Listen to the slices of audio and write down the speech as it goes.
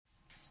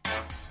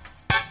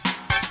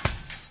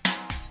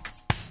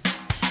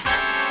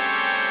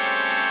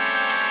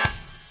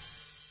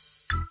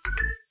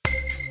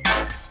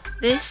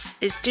This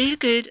is Do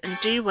Good and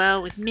Do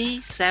Well with me,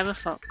 Sarah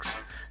Fox,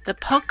 the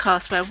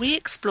podcast where we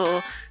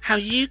explore how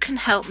you can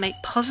help make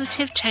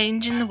positive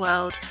change in the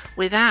world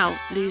without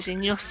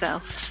losing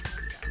yourself.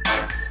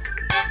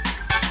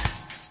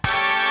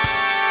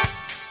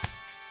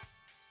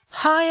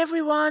 Hi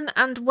everyone,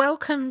 and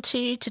welcome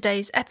to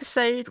today's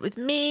episode with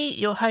me,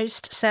 your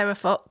host Sarah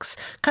Fox,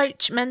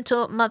 coach,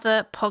 mentor,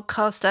 mother,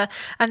 podcaster,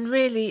 and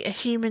really a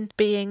human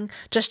being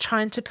just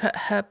trying to put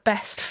her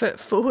best foot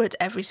forward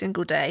every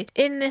single day.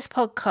 In this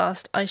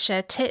podcast, I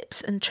share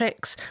tips and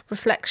tricks,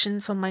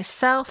 reflections from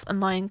myself and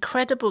my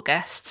incredible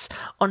guests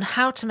on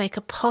how to make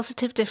a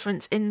positive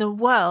difference in the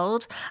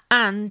world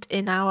and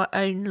in our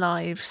own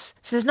lives.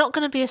 So there's not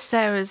going to be a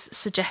Sarah's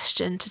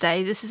suggestion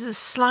today. This is a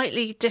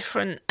slightly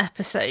different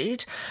episode,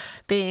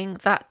 being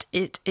that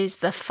it is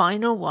the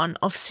final one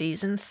of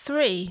season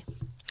 3.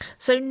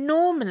 So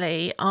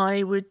normally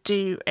I would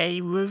do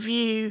a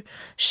review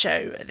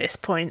show at this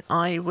point.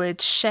 I would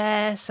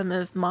share some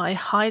of my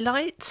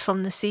highlights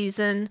from the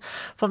season,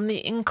 from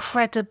the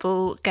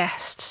incredible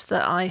guests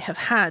that I have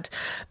had,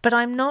 but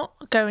I'm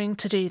not going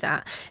to do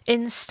that.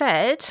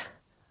 Instead,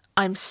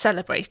 I'm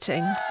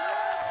celebrating.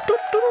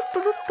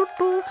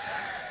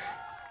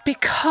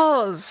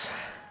 Because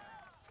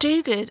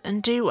Do Good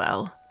and Do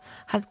Well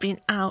has been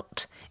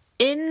out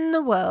in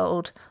the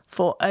world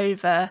for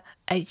over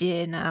a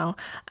year now,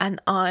 and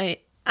I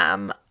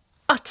am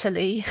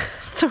utterly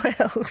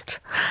thrilled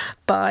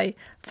by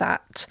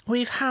that.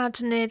 We've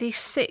had nearly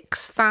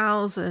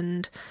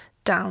 6,000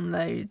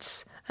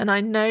 downloads, and I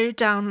know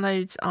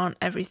downloads aren't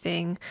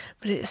everything,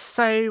 but it's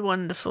so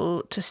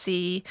wonderful to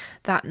see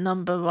that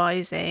number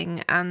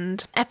rising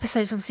and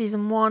episodes from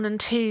season 1 and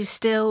 2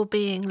 still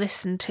being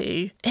listened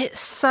to. It's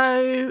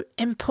so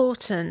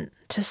important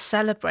to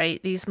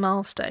celebrate these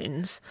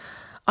milestones.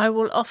 I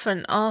will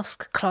often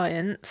ask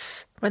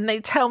clients when they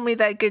tell me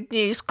their good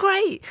news,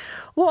 "Great,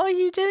 what are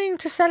you doing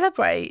to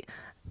celebrate?"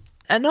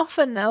 And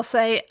often they'll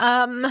say,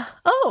 I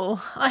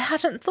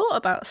hadn't thought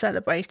about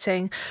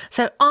celebrating.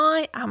 So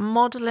I am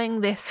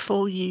modelling this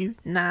for you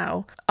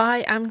now. I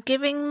am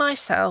giving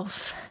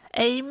myself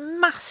a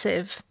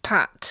massive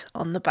pat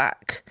on the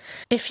back.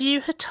 If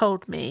you had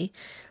told me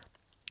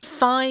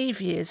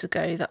 5 years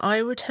ago that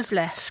I would have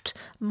left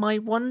my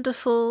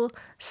wonderful,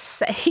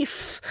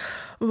 safe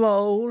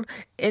role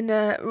in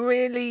a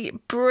really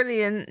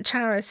brilliant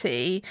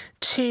charity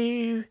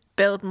to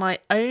build my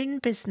own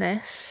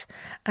business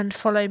and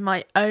follow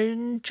my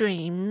own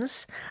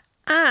dreams,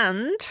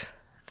 and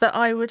that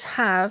I would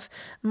have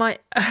my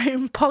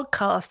own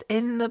podcast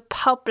in the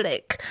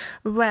public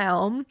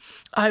realm,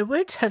 I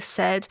would have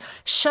said,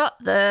 shut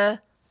the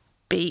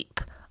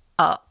beep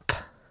up.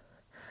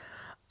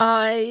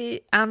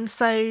 I am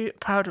so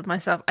proud of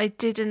myself. I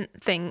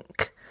didn't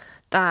think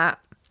that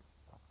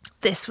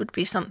this would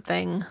be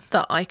something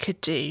that I could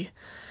do.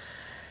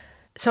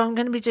 So I'm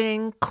going to be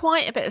doing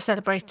quite a bit of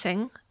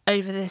celebrating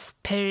over this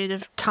period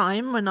of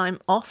time when I'm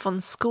off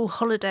on school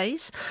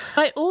holidays.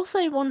 I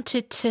also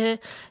wanted to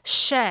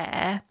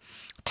share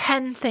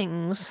 10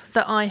 things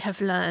that I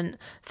have learned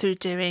through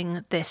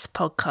doing this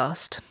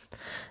podcast.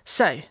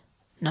 So,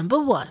 number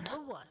 1,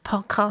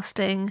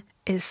 podcasting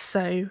is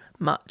so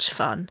much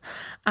fun,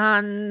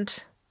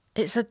 and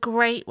it's a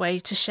great way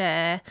to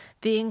share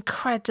the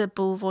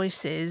incredible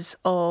voices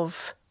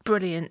of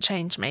brilliant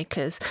change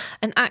makers.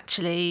 And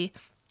actually,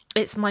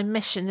 it's my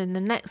mission in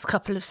the next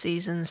couple of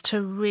seasons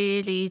to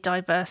really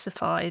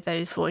diversify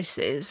those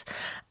voices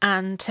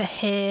and to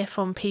hear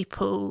from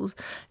people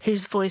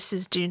whose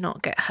voices do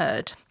not get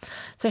heard.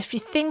 So if you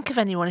think of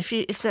anyone, if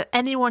there's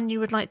anyone you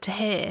would like to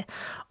hear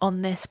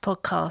on this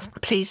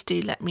podcast, please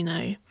do let me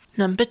know.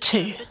 Number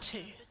 2.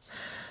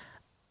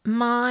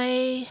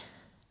 My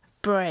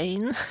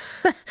brain,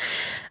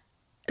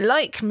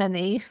 like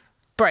many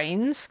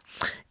brains,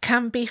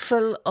 can be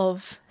full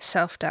of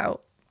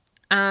self-doubt,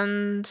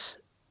 and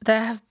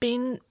there have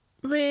been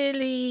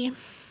really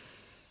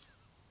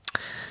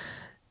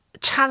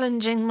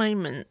challenging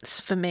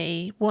moments for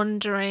me,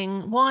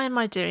 wondering, why am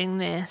I doing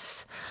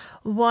this?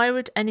 Why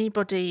would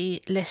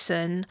anybody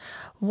listen?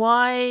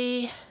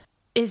 Why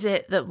is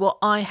it that what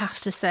I have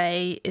to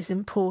say is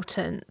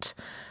important?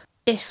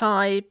 If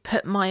I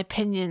put my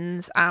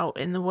opinions out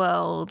in the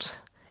world,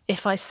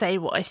 if I say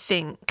what I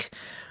think,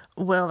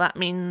 will that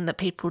mean that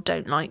people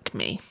don't like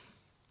me?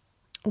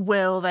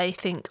 Will they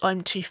think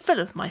I'm too full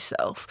of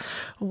myself?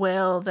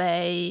 Will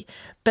they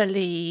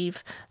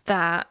believe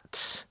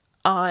that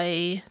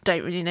I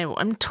don't really know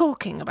what I'm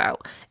talking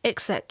about?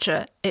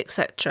 Etc.,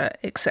 etc.,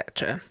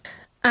 etc.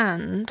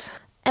 And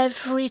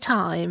every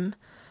time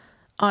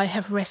I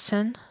have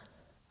written,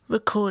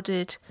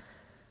 recorded,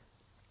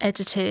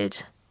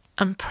 edited,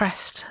 and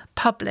pressed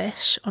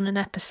publish on an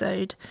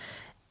episode,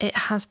 it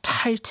has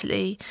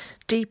totally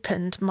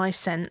deepened my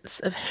sense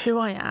of who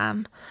I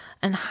am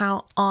and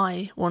how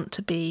I want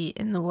to be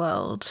in the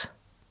world.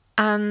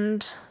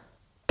 And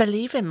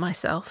believe in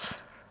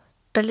myself.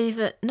 Believe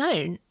that,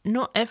 no,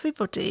 not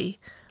everybody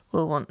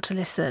will want to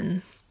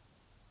listen.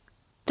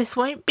 This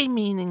won't be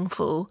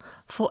meaningful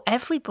for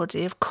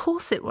everybody. Of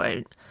course it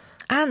won't.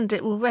 and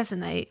it will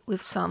resonate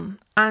with some,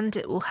 and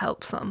it will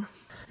help some.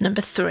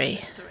 Number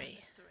 3.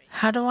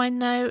 How do I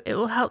know it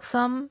will help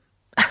some?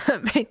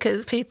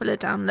 Because people are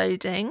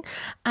downloading,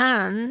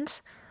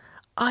 and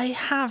I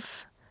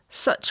have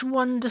such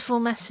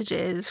wonderful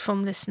messages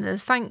from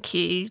listeners. Thank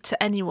you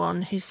to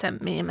anyone who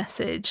sent me a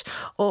message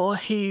or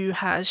who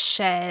has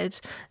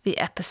shared the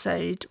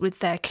episode with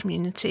their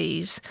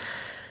communities.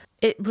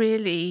 It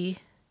really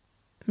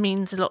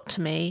means a lot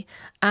to me,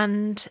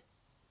 and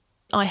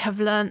I have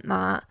learnt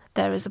that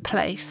there is a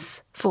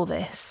place for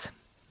this.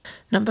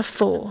 Number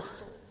 4.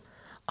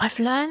 I've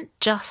learned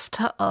just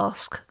to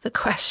ask the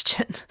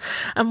question.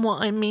 And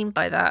what I mean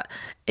by that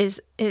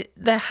is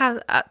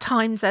at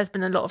times there's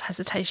been a lot of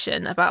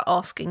hesitation about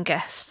asking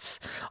guests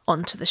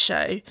onto the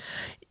show.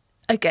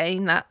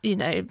 Again, that,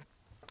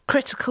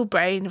 critical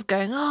brain of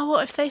going, oh,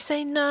 what if they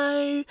say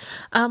no?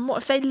 What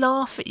if they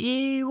laugh at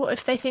you? What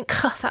if they think,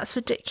 oh, that's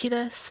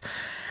ridiculous?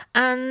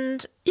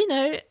 And,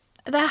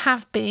 there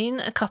have been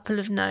a couple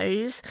of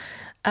no's,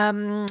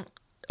 or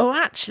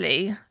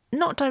actually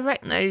not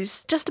direct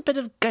no's, just a bit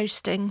of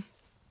ghosting.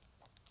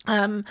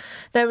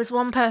 There was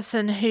one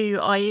person who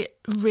I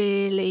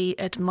really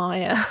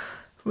admire,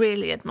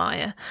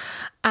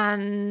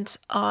 and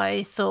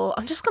I thought,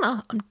 I'm just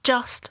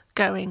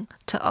going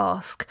to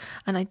ask.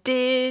 And I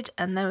did,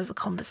 and there was a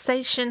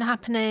conversation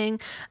happening,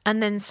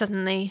 and then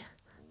suddenly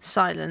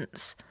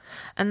silence.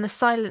 And the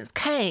silence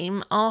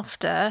came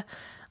after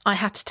I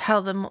had to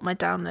tell them what my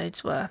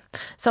downloads were.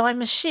 So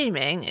I'm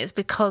assuming it's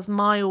because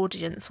my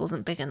audience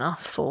wasn't big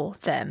enough for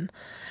them.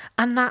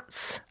 And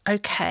that's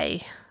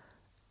okay.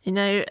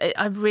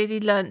 I've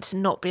really learned to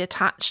not be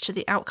attached to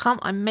the outcome.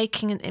 I'm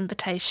making an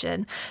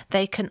invitation.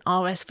 They can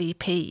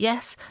RSVP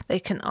yes,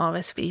 they can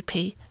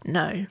RSVP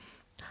no.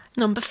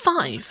 Number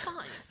 5.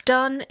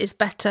 Done is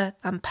better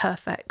than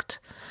perfect.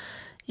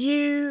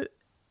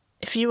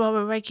 If you are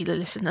a regular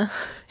listener,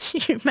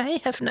 you may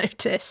have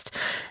noticed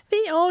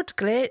the odd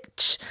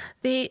glitch,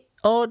 the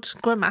odd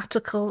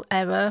grammatical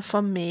error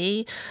from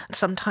me.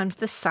 Sometimes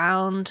the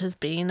sound has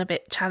been a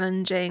bit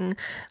challenging.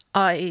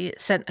 I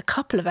sent a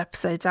couple of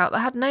episodes out that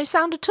had no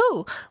sound at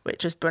all,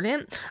 which was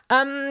brilliant.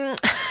 And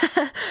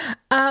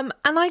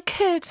I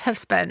could have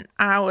spent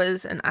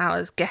hours and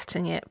hours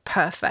getting it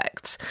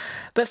perfect.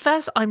 But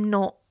first, I'm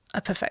not a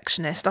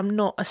perfectionist. I'm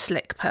not a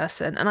slick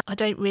person, and I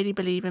don't really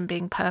believe in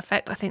being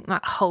perfect. I think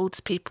that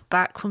holds people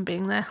back from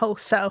being their whole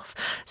self.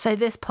 So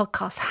this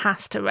podcast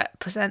has to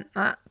represent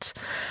that.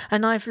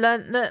 And I've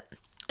learnt that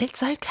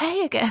it's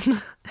okay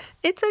again.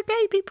 It's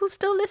okay. People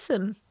still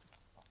listen.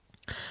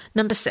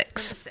 Number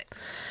 6.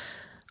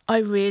 I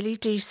really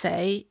do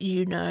say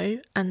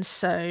and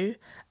so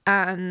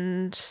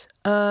and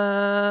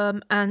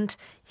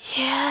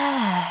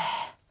yeah,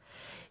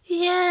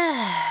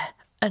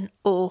 an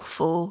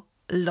awful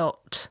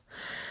lot.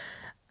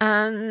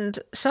 And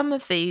some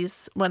of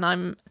these, when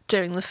I'm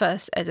doing the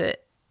first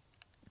edit,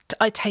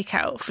 I take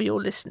out for your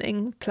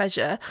listening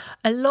pleasure.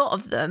 A lot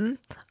of them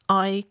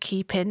I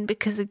keep in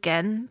because,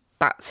 again,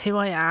 that's who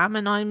I am,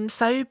 and I'm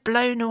so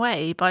blown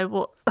away by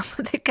what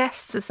the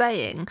guests are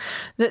saying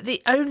that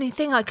the only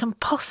thing I can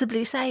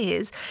possibly say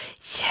is,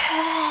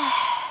 yeah,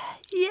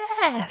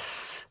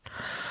 yes.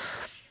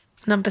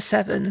 Number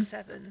 7.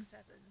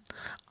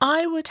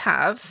 I would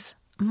have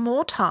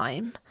more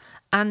time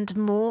and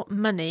more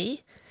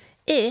money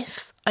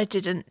if I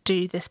didn't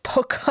do this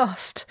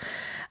podcast.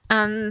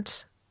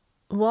 And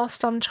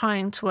whilst I'm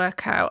trying to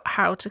work out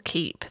how to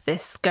keep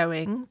this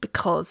going,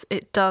 because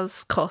it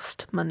does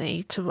cost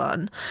money to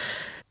run,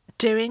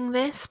 doing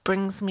this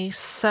brings me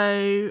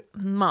so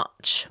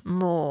much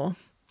more.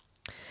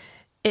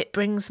 It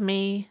brings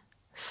me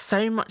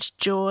so much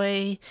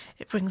joy.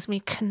 It brings me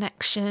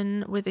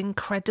connection with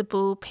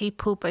incredible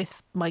people,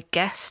 both my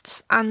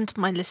guests and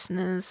my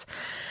listeners.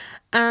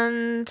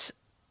 And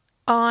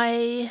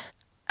I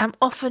am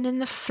often in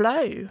the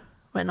flow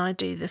when I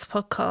do this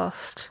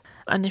podcast.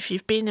 And if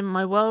you've been in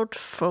my world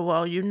for a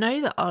while, you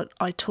know that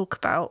I talk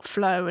about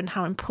flow and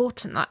how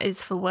important that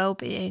is for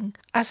well-being.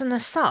 As an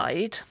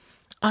aside,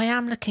 I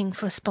am looking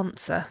for a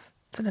sponsor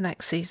for the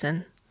next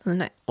season,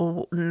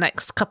 or the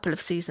next couple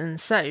of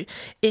seasons. So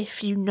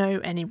if you know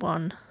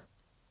anyone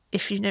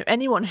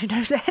who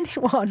knows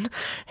anyone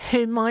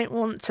who might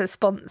want to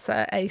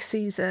sponsor a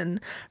season,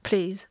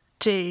 please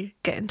do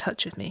get in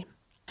touch with me.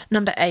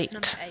 Number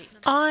 8.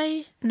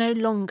 I no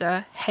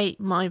longer hate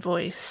my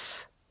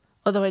voice,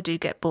 although I do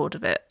get bored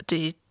of it. I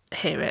do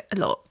hear it a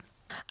lot.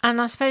 And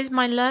I suppose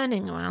my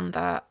learning around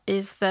that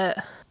is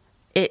that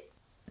it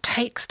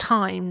takes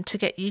time to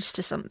get used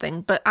to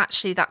something, but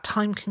actually that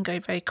time can go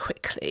very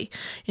quickly.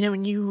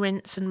 When you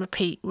rinse and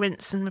repeat,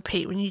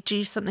 when you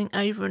do something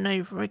over and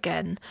over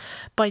again,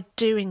 by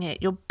doing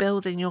it, you're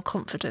building your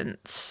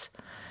confidence.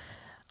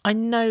 I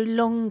no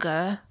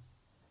longer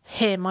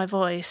hear my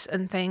voice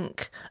and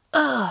think,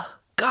 oh,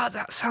 God,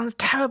 that sounds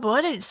terrible. I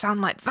don't sound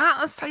like that.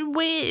 That's so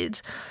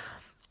weird.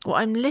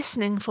 What I'm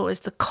listening for is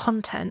the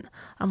content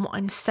and what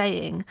I'm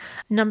saying.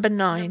 Number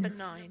 9.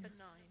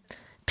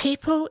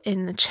 People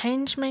in the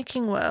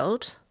change-making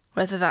world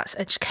whether that's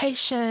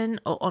education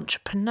or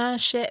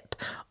entrepreneurship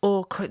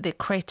or the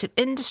creative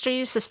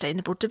industries,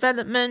 sustainable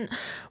development,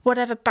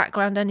 whatever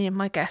background any of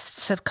my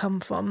guests have come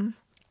from,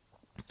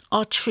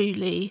 are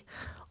truly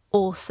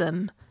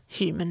awesome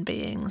human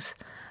beings.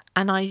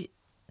 And I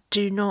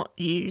do not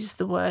use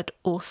the word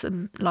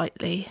awesome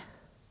lightly.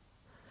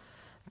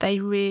 They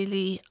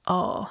really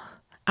are.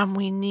 And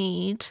we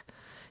need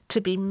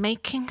to be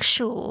making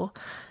sure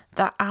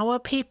that our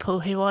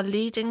people who are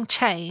leading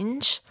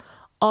change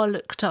are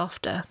looked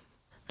after.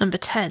 Number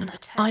 10.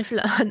 I've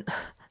learned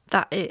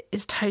that it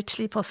is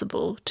totally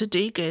possible to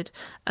do good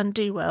and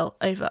do well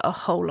over a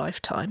whole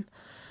lifetime.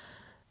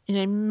 You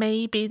know,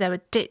 maybe there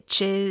are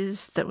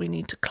ditches that we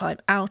need to climb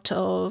out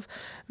of.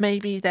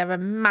 Maybe there are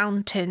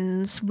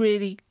mountains,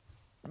 really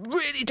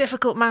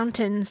difficult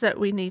mountains that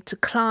we need to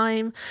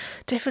climb,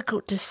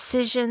 difficult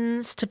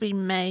decisions to be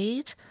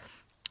made.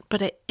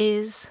 But it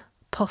is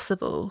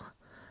possible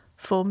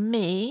for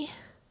me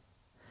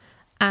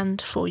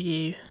and for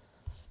you.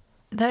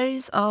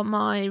 Those are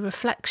my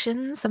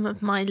reflections, some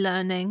of my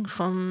learning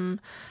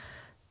from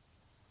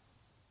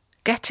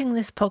getting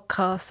this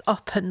podcast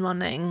up and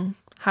running,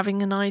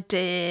 having an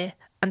idea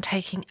and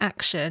taking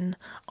action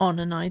on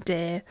an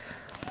idea.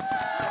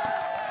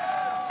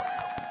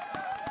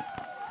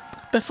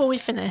 Before we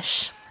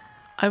finish,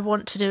 I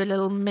want to do a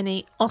little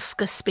mini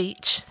Oscar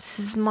speech. This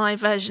is my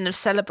version of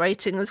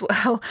celebrating as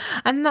well.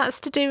 And that's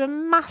to do a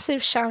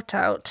massive shout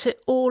out to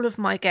all of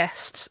my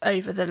guests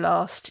over the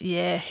last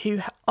year who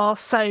are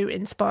so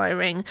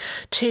inspiring,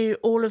 to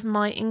all of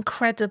my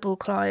incredible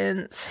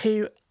clients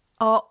who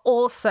are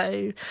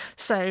also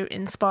so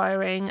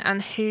inspiring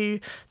and who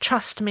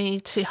trust me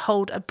to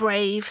hold a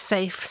brave,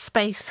 safe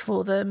space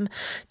for them,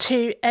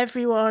 to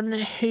everyone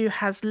who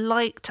has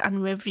liked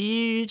and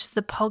reviewed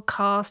the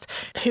podcast,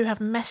 who have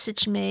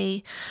messaged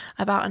me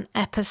about an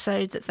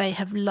episode that they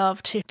have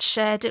loved, who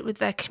shared it with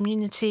their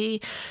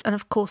community, and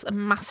of course a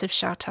massive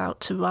shout out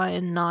to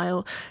Ryan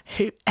Nile,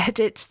 who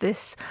edits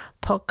this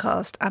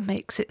podcast and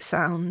makes it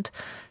sound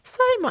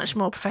so much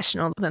more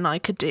professional than I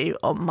could do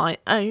on my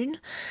own.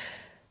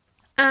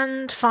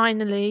 And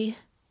finally,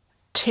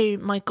 to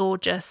my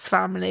gorgeous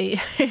family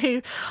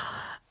who,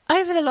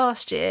 over the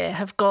last year,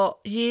 have got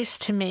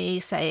used to me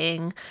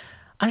saying,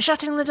 I'm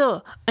shutting the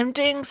door, I'm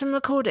doing some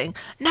recording,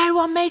 no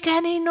one make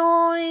any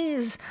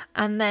noise.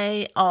 And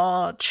they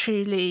are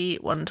truly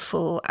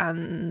wonderful.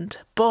 And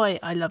boy,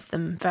 I love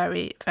them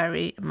very,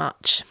 very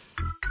much.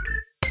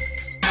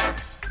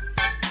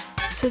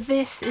 So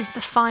this is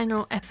the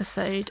final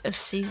episode of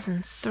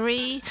Season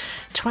 3,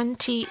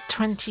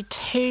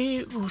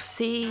 2022. We'll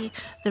see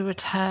the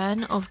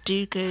return of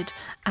Do Good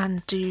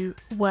and Do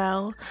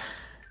Well.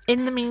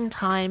 In the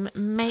meantime,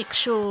 make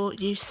sure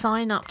you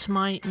sign up to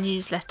my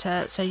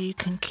newsletter so you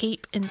can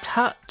keep in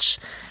touch.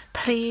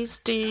 Please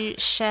do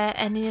share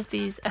any of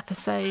these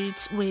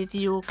episodes with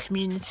your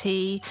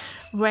community.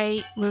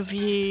 Rate,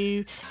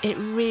 review. It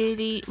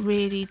really,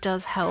 really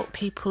does help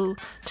people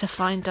to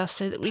find us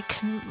so that we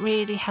can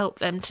really help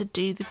them to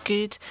do the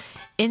good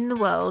in the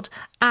world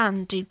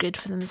and do good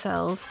for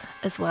themselves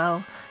as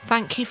well.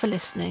 Thank you for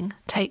listening.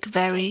 Take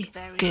very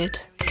good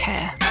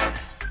care.